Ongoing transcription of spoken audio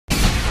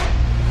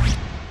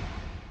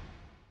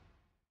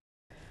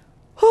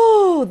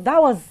you.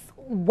 That was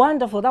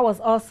wonderful. That was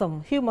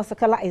awesome. Hugh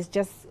Masekela is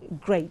just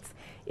great.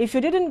 If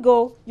you didn't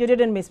go, you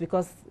didn't miss,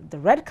 because the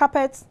red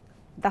carpet,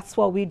 that's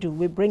what we do.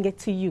 We bring it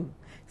to you.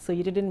 So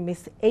you didn't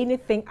miss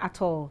anything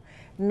at all.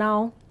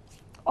 Now,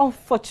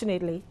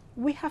 unfortunately,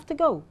 we have to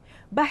go.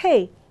 But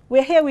hey,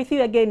 we're here with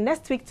you again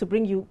next week to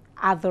bring you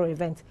other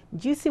events,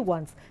 juicy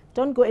ones.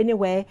 Don't go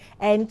anywhere.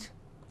 And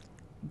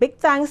big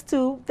thanks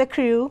to the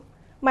crew,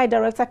 my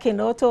director,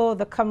 Otto,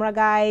 the camera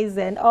guys,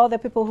 and all the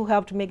people who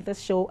helped make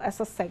this show a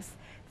success.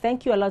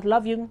 Thank you a lot.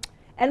 Love you.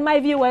 And my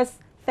viewers,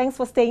 thanks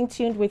for staying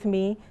tuned with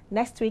me.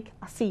 Next week,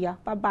 I'll see ya.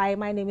 Bye-bye.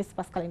 My name is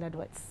Pascaline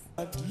Edwards.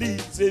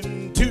 Leads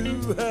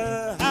into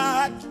her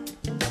heart.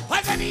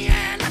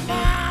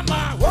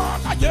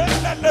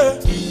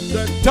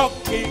 The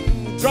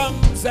talking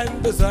drums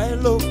and the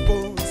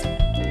xylophones,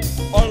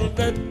 all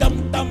the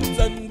dum-dums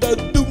and the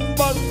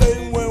doombas,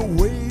 they were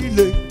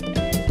wailing.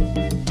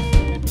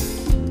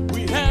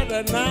 We had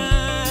a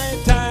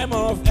night time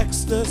of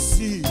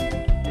ecstasy.